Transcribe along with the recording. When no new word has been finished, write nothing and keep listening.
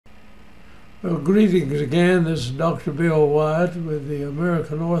Well, greetings again. This is Dr. Bill Wyatt with the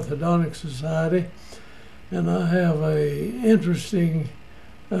American Orthodontic Society, and I have a interesting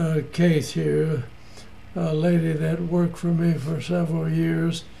case here. A lady that worked for me for several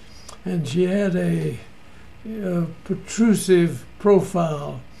years, and she had a protrusive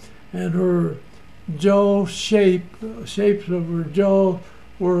profile, and her jaw shapes of her jaw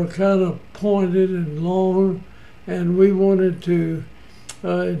were kind of pointed and long, and we wanted to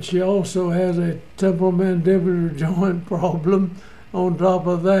and she also has a temporomandibular joint problem on top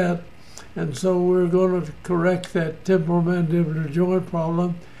of that. And so we're going to correct that temporomandibular joint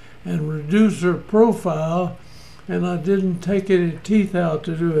problem and reduce her profile. And I didn't take any teeth out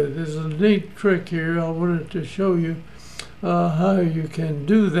to do it. There's a neat trick here. I wanted to show you how you can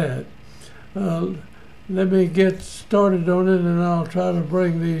do that. Let me get started on it, and I'll try to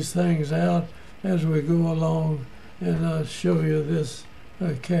bring these things out as we go along, and I'll show you this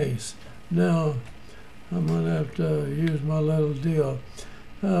case. Now, I'm going to have to use my little deal.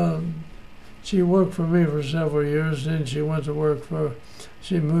 She worked for me for several years, then she moved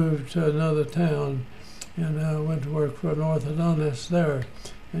to another town and went to work for an orthodontist there.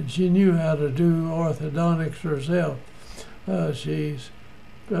 And she knew how to do orthodontics herself. She's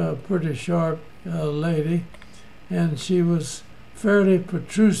a pretty sharp lady, and she was fairly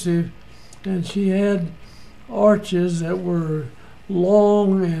protrusive, and she had arches that were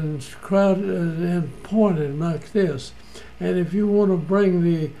long and crowded and pointed like this. And if you want to bring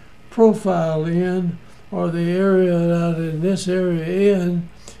the profile in, or the area out in this area in,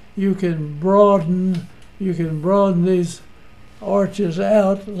 you can broaden these arches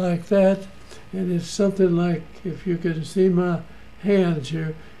out like that. And it's something like, if you can see my hands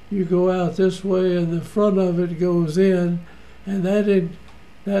here, you go out this way and the front of it goes in, and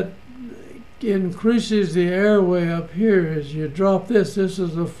that increases the airway up here. As you drop this is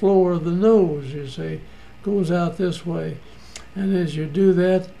the floor of the nose, you see, goes out this way. And as you do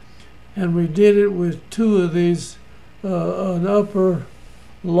that, and we did it with two of these, an upper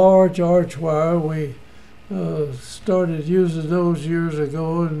large arch wire. We started using those years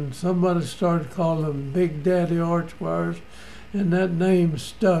ago, and somebody started calling them Big Daddy arch wires, and that name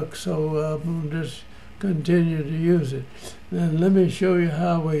stuck, so I'm going to just continue to use it. Then let me show you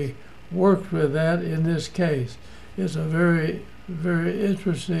how we worked with that in this case. It's a very, very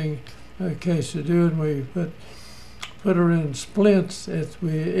interesting case to do, and we put her in splints at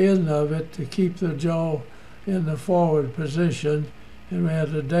the end of it to keep the jaw in the forward position. And we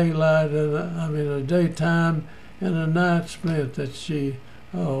had a daylight and a daytime and a night splint that she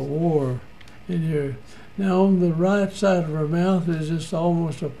wore in here. Now on the right side of her mouth is just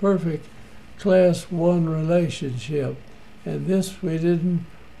almost a perfect class 1 relationship, and this we didn't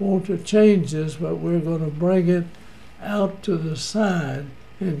want to change this, but we're going to bring it out to the side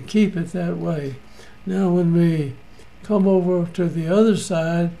and keep it that way. Now when we come over to the other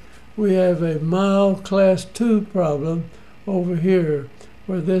side, we have a mild class 2 problem over here,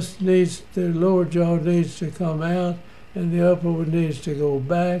 where the lower jaw needs to come out and the upper one needs to go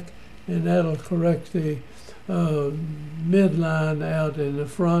back, and that'll correct the midline out in the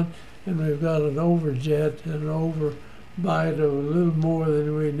front, and we've got an overjet and an overbite of a little more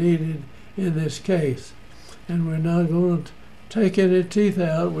than we needed in this case. And we're not going to take any teeth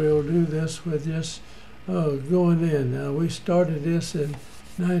out. We'll do this with just going in. Now, we started this in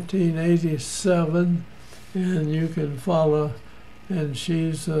 1987, and you can follow, and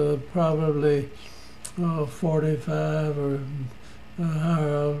she's probably 45 or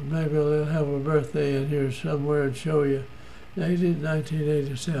higher. Maybe I'll have a birthday in here somewhere and show you.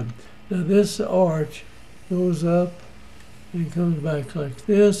 1987. Now this arch goes up and comes back like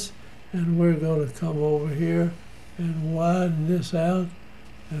this, and we're going to come over here and widen this out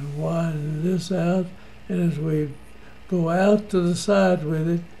and widen this out, and as we go out to the side with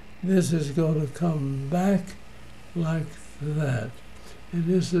it, this is going to come back like that. And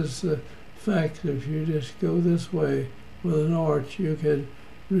this is the fact that if you just go this way with an arch, you can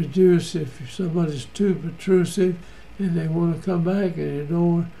reduce if somebody's too protrusive and they want to come back, and you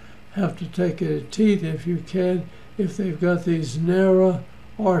don't have to take any teeth if you can. If they've got these narrow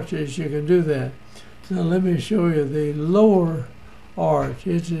arches, you can do that. Now let me show you the lower arch.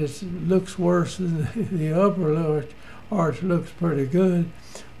 It just looks worse than the upper arch looks pretty good,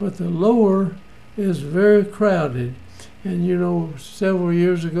 but the lower is very crowded. And you know, several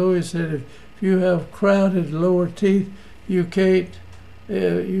years ago he said if you have crowded lower teeth, you can't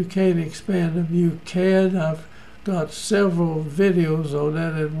expand them. You can. I've got several videos on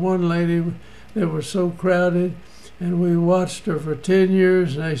that, and one lady, they were so crowded, and we watched her for 10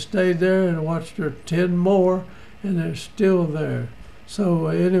 years, and they stayed there, and watched her 10 more, and they're still there. So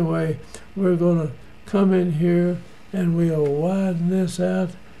anyway, we're going to come in here and we'll widen this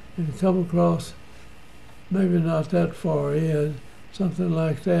out and come across, maybe not that far in, something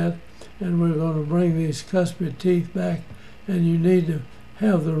like that. And we're going to bring these cuspid teeth back, and you need to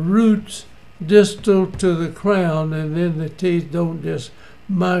have the roots distal to the crown, and then the teeth don't just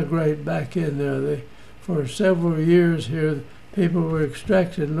migrate back in there. For several years here, people were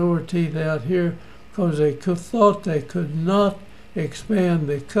extracting lower teeth out here because they thought they could not expand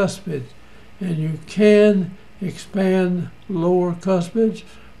the cuspids. And you can expand lower cuspids,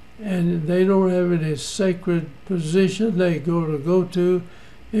 and they don't have any sacred position they go to.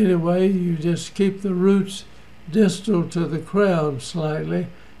 Anyway, you just keep the roots distal to the crown slightly,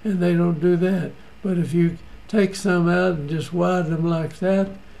 and they don't do that. But if you take some out and just widen them like that,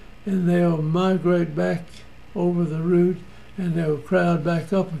 and they'll migrate back over the root, and they'll crowd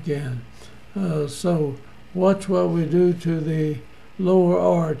back up again. So watch what we do to the lower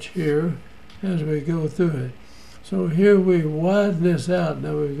arch here as we go through it. So here we widen this out.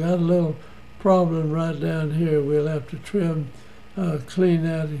 Now we've got a little problem right down here. We'll have to trim, clean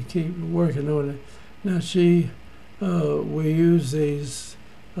that, and keep working on it. Now we use these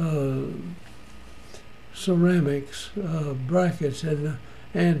ceramics brackets in the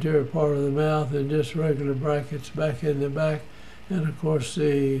anterior part of the mouth, and just regular brackets back in the back, and of course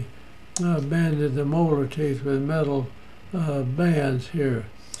the banded the molar teeth with metal bands here.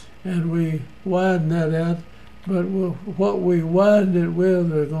 And we widen that out, but what we widened it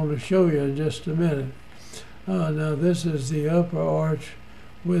with, we're going to show you in just a minute. Now this is the upper arch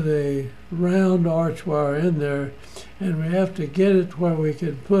with a round arch wire in there, and we have to get it where we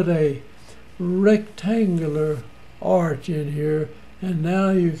can put a rectangular arch in here, and now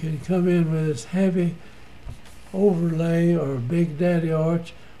you can come in with this heavy overlay or Big Daddy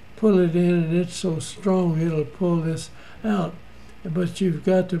arch, pull it in, and it's so strong it'll pull this out. But you've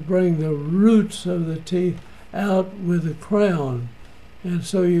got to bring the roots of the teeth out with the crown, and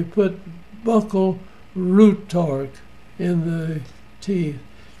so you put buccal root torque in the teeth,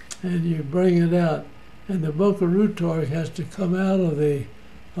 and you bring it out, and the buccal root torque has to come out of the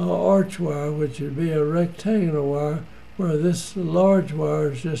arch wire, which would be a rectangular wire, where this large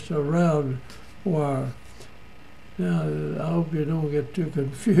wire is just a round wire. Now, I hope you don't get too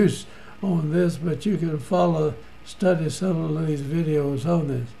confused on this, but you can study some of these videos on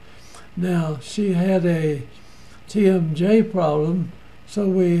this. Now, she had a TMJ problem, so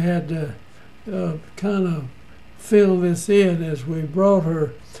we had to kind of fill this in as we brought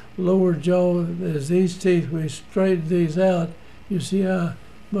her lower jaw. As these teeth, we straightened these out. You see how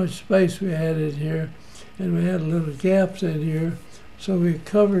much space we had in here, and we had little gaps in here, so we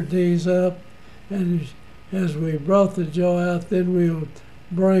covered these up, and as we brought the jaw out, then we'll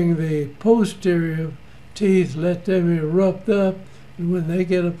bring the posterior teeth, let them erupt up, and when they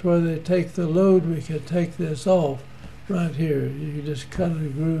get up where they take the load, we can take this off right here. You can just cut a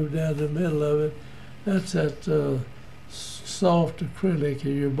groove down the middle of it. That's that soft acrylic,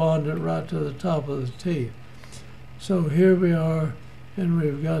 and you bond it right to the top of the teeth. So here we are, and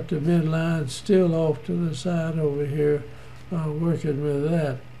we've got the midline still off to the side over here, working with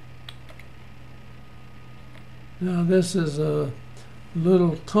that. Now this is a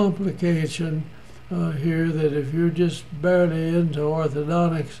little complication here, that if you're just barely into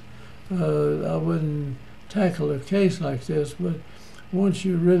orthodontics, I wouldn't tackle a case like this, but once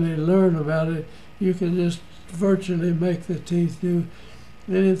you really learn about it, you can just virtually make the teeth do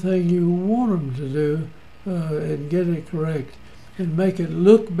anything you want them to do, and get it correct, and make it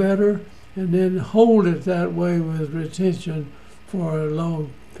look better, and then hold it that way with retention for a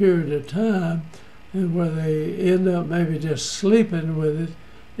long period of time, and where they end up maybe just sleeping with it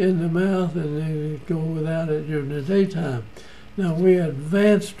in the mouth, and they go without it during the daytime. Now we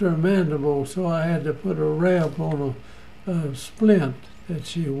advanced her mandible, so I had to put a ramp on a splint that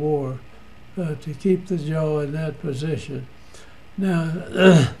she wore to keep the jaw in that position. Now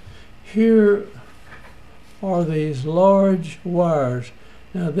here are these large wires.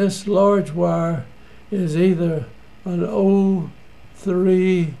 Now this large wire is either an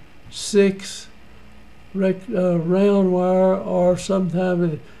 036 round wire, or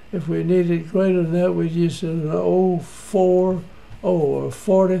sometimes if we needed greater than that, we'd use an 040 or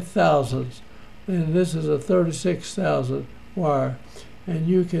 40 thousandths. And this is a 36,000 wire. And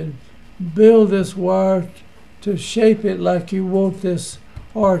you can build this wire to shape it like you want this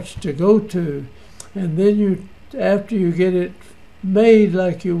arch to go to. And then you, after you get it made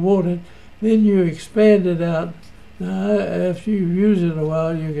like you want it, then you expand it out. Now, after you use it a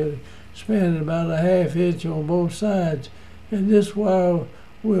while, you can expand it about a ½ inch on both sides, and this wire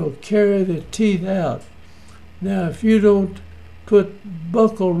will carry the teeth out. Now, if you don't put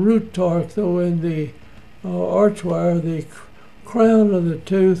buccal root torque, though, in the arch wire, the crown of the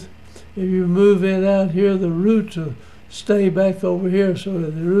tooth, if you move it out here, the roots will stay back over here, so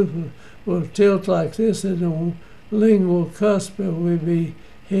that the root will tilt like this, and the lingual cusp will be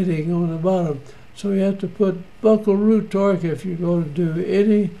hitting on the bottom. So you have to put buccal root torque if you're going to do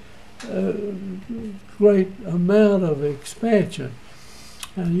any great amount of expansion.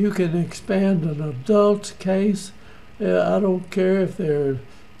 And you can expand an adult's case. I don't care if they're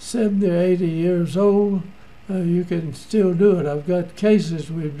 70 or 80 years old, you can still do it. I've got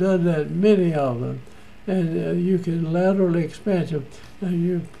cases, we've done that, many of them. And you can laterally expand them. Now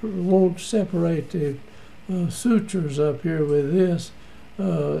you won't separate the sutures up here with this.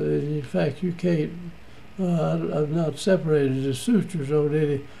 In fact, you can't, I've not separated the sutures on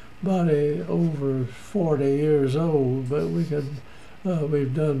anybody over 40 years old, but we can,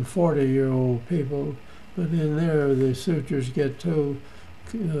 we've done 40-year-old people, but in there the sutures get too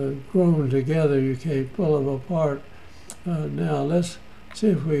grown together, you can't pull them apart. Now let's see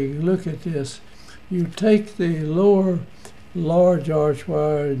if we look at this. You take the lower large arch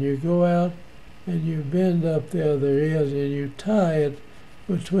wire and you go out and you bend up the other end and you tie it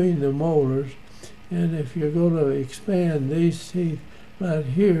between the molars. And if you're going to expand these teeth right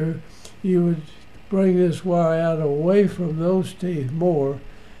here, you would bring this wire out away from those teeth more.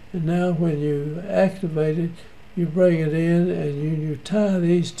 And now when you activate it, you bring it in and you tie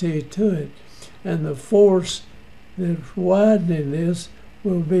these teeth to it. And the force that's widening this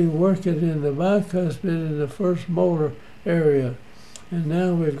will be working in the bicuspid in the first molar area. And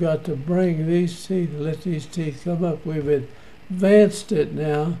now we've got to bring these teeth, let these teeth come up. We've advanced it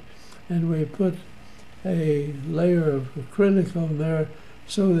now, and we put a layer of acrylic on there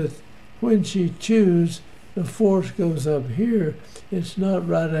so that when she chews, the force goes up here. It's not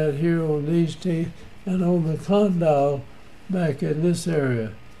right out here on these teeth and on the condyle back in this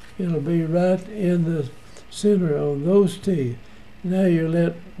area. It'll be right in the center on those teeth. Now you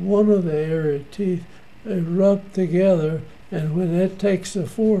let one of the area teeth erupt together, and when that takes the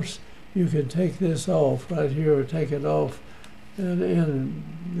force, you can take this off right here, or take it off in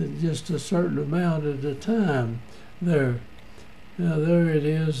just a certain amount at a time there. Now there it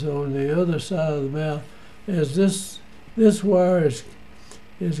is on the other side of the mouth. As this wire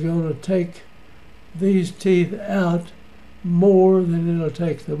is going to take these teeth out more than it'll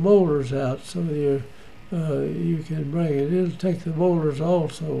take the molars out, so you can bring it. It'll take the molars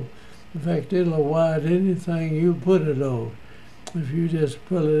also. In fact, it'll wide anything you put it on if you just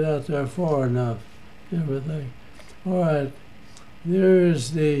pull it out there far enough, everything. All right, there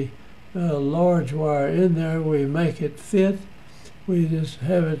is the large wire in there. We make it fit. We just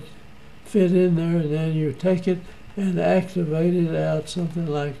have it fit in there, and then you take it and activate it out something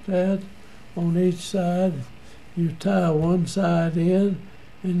like that on each side. You tie one side in,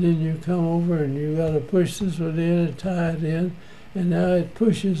 and then you come over and you got to push this one in and tie it in, and now it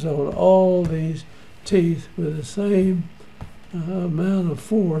pushes on all these teeth with the same amount of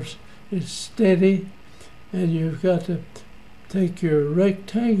force. It's steady, and you've got to take your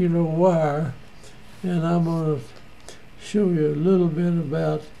rectangular wire, and I'm going to show you a little bit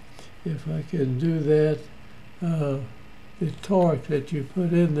about, if I can do that, the torque that you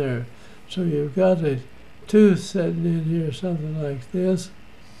put in there. So you've got a tooth sitting in here, something like this,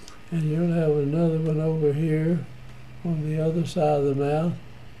 and you'll have another one over here on the other side of the mouth.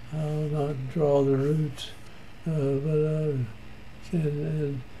 I'll not draw the roots, but I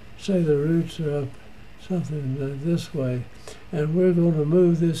can say the roots are up something this way. And we're going to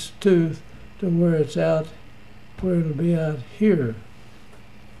move this tooth to where it's out, where it'll be out here.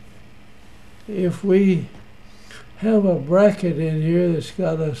 If we have a bracket in here that's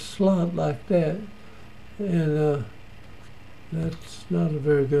got a slot like that, and that's not a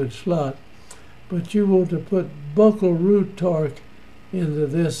very good slot, but you want to put buccal root torque into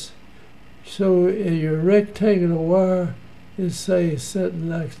this. So your rectangular wire is, say, sitting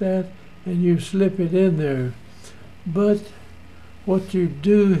like that, and you slip it in there. But what you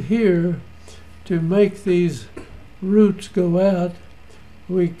do here to make these roots go out,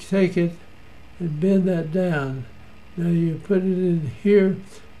 we take it and bend that down. Now you put it in here.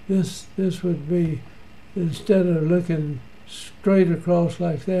 This would be, instead of looking straight across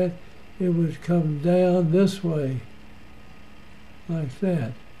like that, it would come down this way, like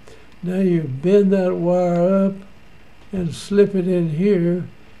that. Now you bend that wire up and slip it in here,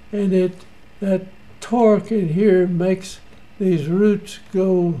 and that torque in here makes these roots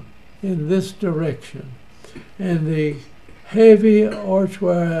go in this direction. And the heavy arch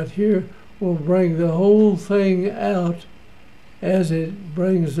wire out here will bring the whole thing out as it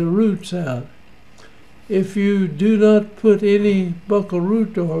brings the roots out. if you do not put any buccal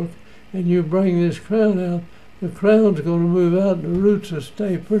root torque and you bring this crown out, the crown's going to move out and the roots will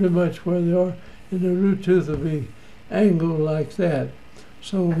stay pretty much where they are, and the root tooth will be angled like that.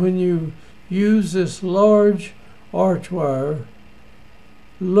 So when you use this large arch wire,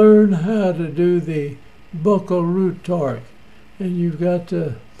 learn how to do the buccal root torque. And you've got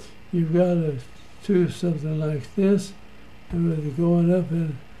to do something like this, and with going up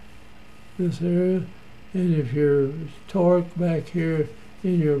in this area, and if your torque back here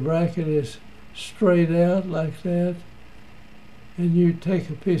in your bracket is straight out like that, and you take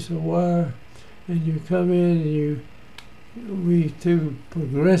a piece of wire and you come in and we do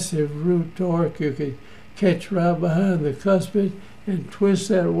progressive root torque, you can catch right behind the cuspid and twist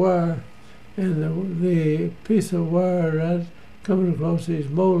that wire, and the piece of wire right coming across these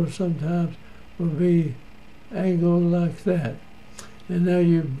molars sometimes will be angled like that. And now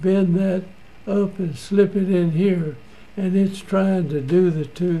you bend that up and slip it in here, and it's trying to do the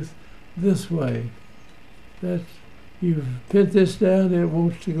tooth this way. You've bent this down, it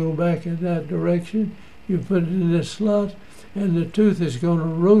wants to go back in that direction. You put it in this slot, and the tooth is going to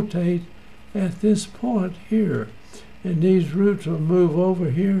rotate at this point here. And these roots will move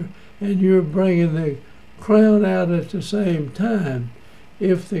over here, and you're bringing the crown out at the same time.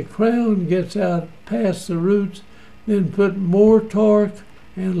 If the crown gets out past the roots, then put more torque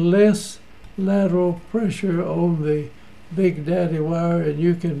and less lateral pressure on the big daddy wire, and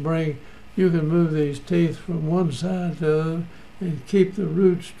you can move these teeth from one side to the other and keep the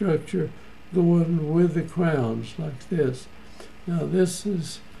root structure going with the crowns like this. Now this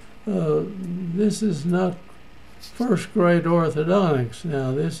is not first grade orthodontics.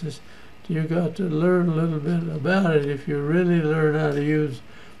 Now you got to learn a little bit about it. If you really learn how to use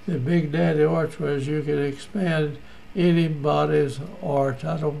the big daddy arch wires, you can expand anybody's arch.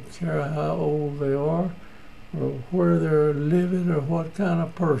 I don't care how old they are or where they're living or what kind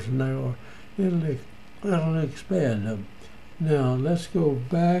of person they are. It'll expand them. Now let's go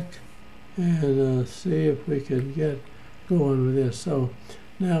back and see if we can get going with this. So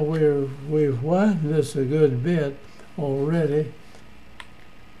now we've widened this a good bit already.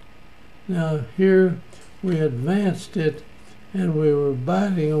 Now here we advanced it and we were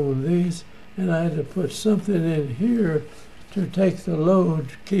biting on these, and I had to put something in here to take the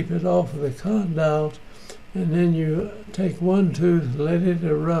load, keep it off of the condyles, and then you take one tooth, let it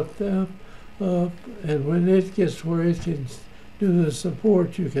erupt up, and when it gets where it can do the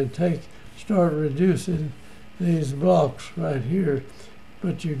support, you can start reducing these blocks right here.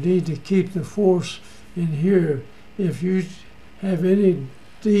 But you need to keep the force in here. If you have any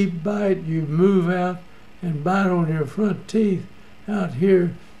deep bite, you move out and bite on your front teeth out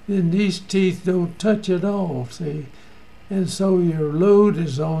here, then these teeth don't touch at all, see? And so your load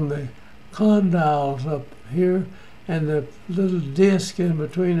is on the condyles up here, and the little disc in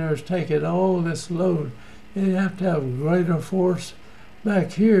between there is taking all this load. And you have to have greater force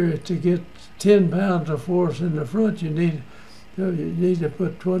back here to get 10 pounds of force in the front. You need to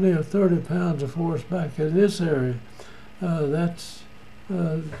put 20 or 30 pounds of force back in this area. I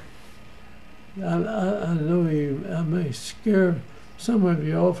know I may scare some of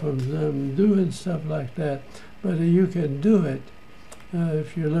you off from doing stuff like that, but you can do it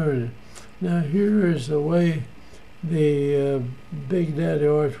if you learn it. Now here is the way the Big Daddy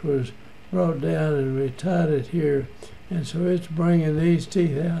arch was brought down, and we tied it here, and so it's bringing these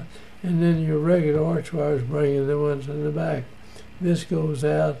teeth out, and then your regular arch wire is bringing the ones in the back. This goes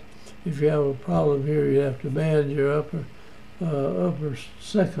out. If you have a problem here, you have to band your upper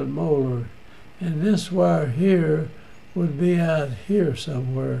second molar, and this wire here would be out here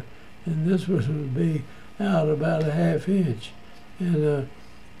somewhere, and this would be out about a ½ inch, and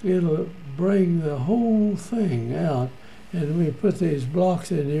it'll bring the whole thing out. And we put these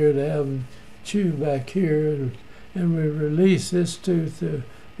blocks in here to have them chew back here, and we release this tooth to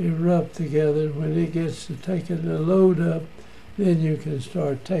erupt together. When it gets to taking the load up, then you can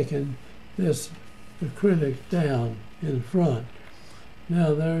start taking this acrylic down in front.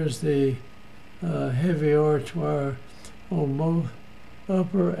 Now there's the heavy arch wire on both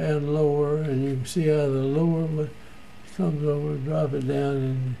upper and lower, and you can see how the lower one comes over, drop it down,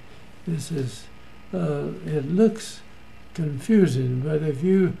 and this is, it looks confusing, but if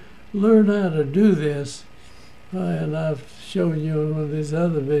you learn how to do this, and I've shown you in one of these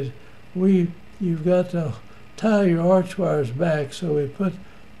other videos, you've got to tie your arch wires back. So we put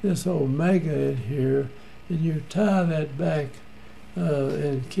this omega in here, and you tie that back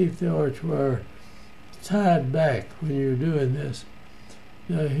and keep the arch wire tied back when you're doing this.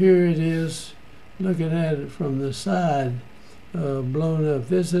 Now here it is, looking at it from the side, blown up.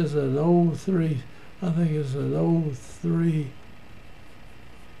 This is an old I think it's an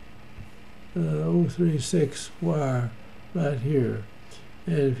 036 wire right here.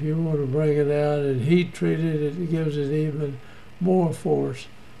 And if you want to bring it out and heat treat it, it gives it even more force.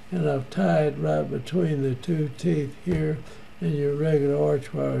 And I've tied right between the two teeth here and your regular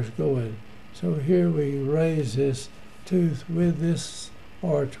arch wires going. So here we raise this tooth with this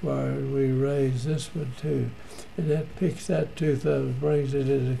arch wire, and we raise this one too. And that picks that tooth up and brings it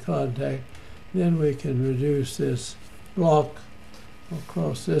into contact. Then we can reduce this block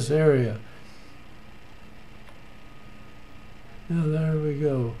across this area. Now there we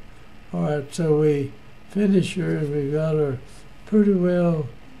go. All right, so we finish her and we got her pretty well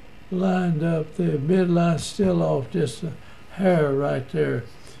lined up. The midline's still off just a hair right there.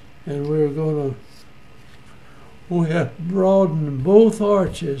 And we have broadened both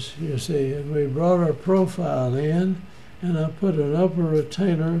arches, you see, and we brought our profile in, and I put an upper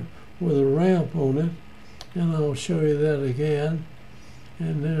retainer with a ramp on it, and I'll show you that again.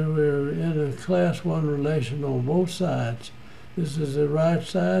 And then we're in a class 1 relation on both sides. This is the right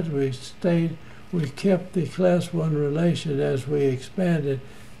side. We kept the class 1 relation as we expanded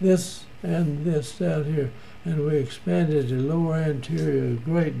this and this down here, and we expanded the lower anterior a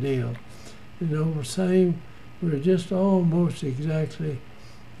great deal. You know, we're just almost exactly,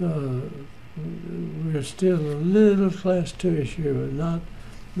 we're still a little class 2-ish here, but not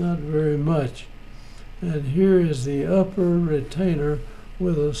very much. And here is the upper retainer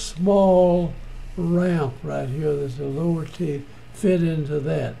with a small ramp right here that the lower teeth fit into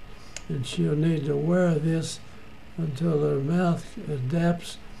that. And she'll need to wear this until her mouth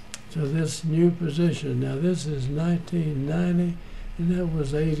adapts to this new position. Now this is 1990, and that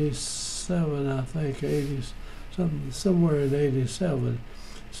was 87, I think, 80, somewhere in 87.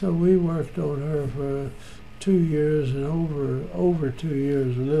 So we worked on her for 2 years and over 2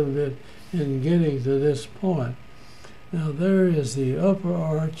 years, a little bit, in getting to this point. Now there is the upper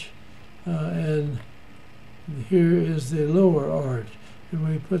arch, and here is the lower arch. And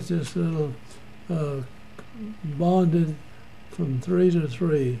we put this little bonded from 3 to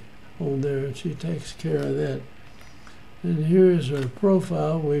 3 on there, and she takes care of that. And here is her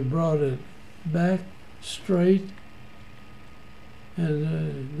profile. We brought it back straight,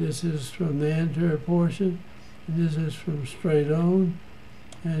 and this is from the anterior portion, and this is from straight on,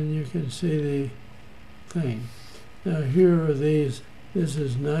 and you can see the thing. Now here are these. This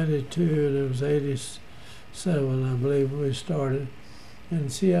is 92, and it was 87, I believe, when we started.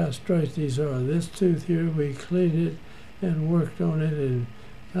 And see how straight these are. This tooth here, we cleaned it and worked on it and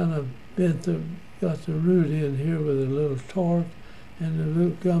kind of got the root in here with a little torque, and the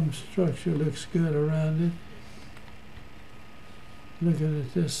root gum structure looks good around it. Looking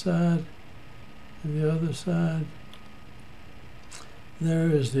at this side and the other side, there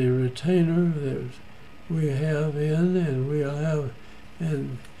is the retainer that we have in, and we'll have,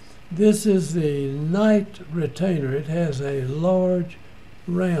 and this is the night retainer. It has a large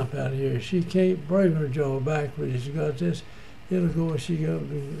ramp out here. She can't bring her jaw backward. She's got this. It'll go. She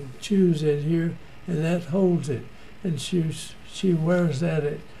chews in here, and that holds it. And she wears that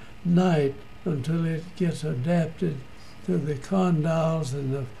at night until it gets adapted to the condyles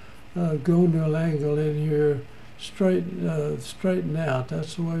and the gonal angle in here straighten out.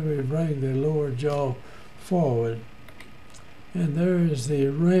 That's the way we bring the lower jaw forward. And there is the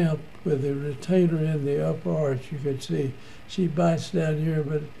ramp with the retainer in the upper arch. You can see she bites down here,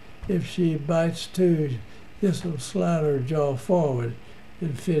 but if she bites too, this will slide her jaw forward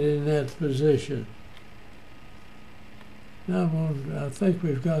and fit in that position. Now I think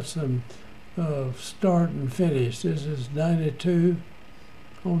we've got some start and finish. This is 92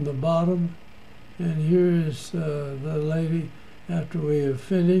 on the bottom, and here is the lady after we have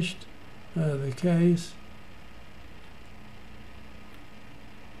finished the case.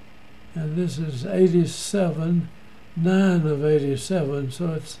 And this is 87, 9 of 87,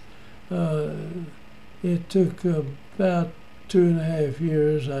 so it's it took about 2.5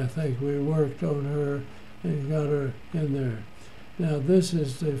 years, I think. We worked on her and got her in there. Now this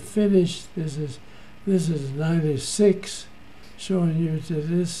is the finish. This is 96, showing you that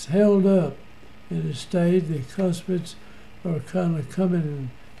this held up and it stayed. The cuspids are kind of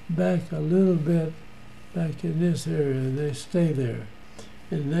coming back a little bit back in this area, and they stay there.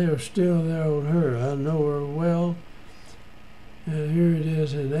 And they are still there on her. I know her well. And here it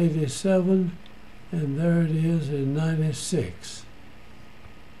is in 87, and there it is in 96.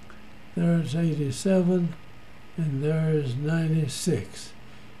 There's 87, and there is 96.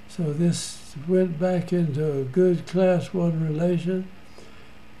 So this went back into a good class 1 relation.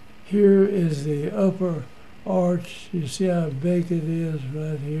 Here is the upper arch. You see how big it is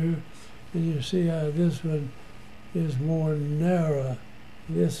right here. And you see how this one is more narrow.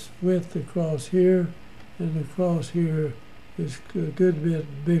 This width across here and across here is a good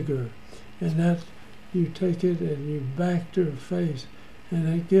bit bigger. And that, you take it and you back to her face, and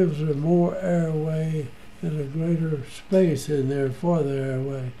it gives her more airway and a greater space in there for the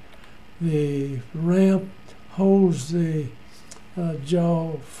airway. The ramp holds the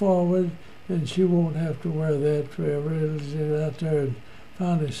jaw forward, and she won't have to wear that forever. It'll get out there and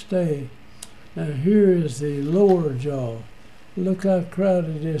finally stay. Now here is the lower jaw. Look how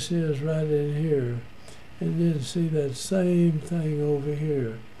crowded this is right in here. And then see that same thing over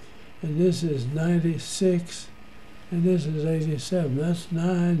here. And this is 96, and this is 87. That's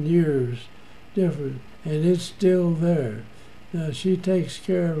 9 years different, and it's still there. Now she takes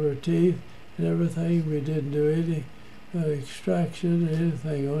care of her teeth and everything. We didn't do any extraction or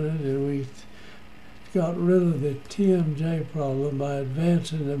anything on it, and we got rid of the TMJ problem by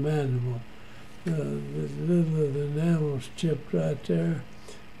advancing the mandible. The little of the enamel's chipped right there,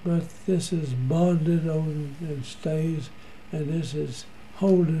 but this is bonded on and stays, and this is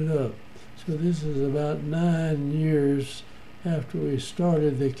holding up. So this is about 9 years after we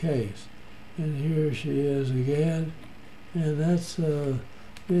started the case. And here she is again, and that's the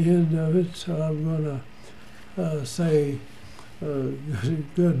end of it. So I'm going to say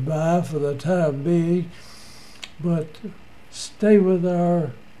goodbye for the time being, but stay with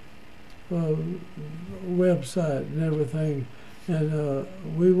our website and everything, and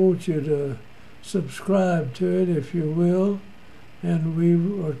we want you to subscribe to it if you will. And we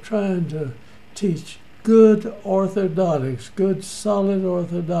are trying to teach good orthodontics, good solid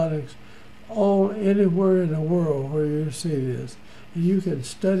orthodontics, all anywhere in the world where you see this. And you can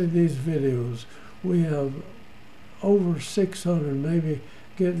study these videos. We have over 600, maybe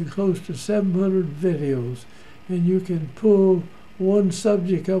getting close to 700 videos. And you can pull one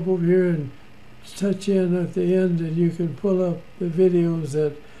subject up over here and touch in at the end, and you can pull up the videos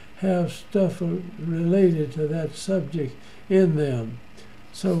that have stuff related to that subject in them.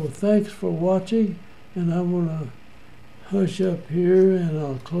 So thanks for watching, and I'm going to hush up here and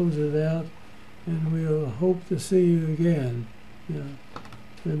I'll close it out, and we'll hope to see you again.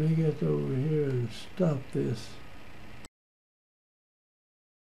 Let me get over here and stop this.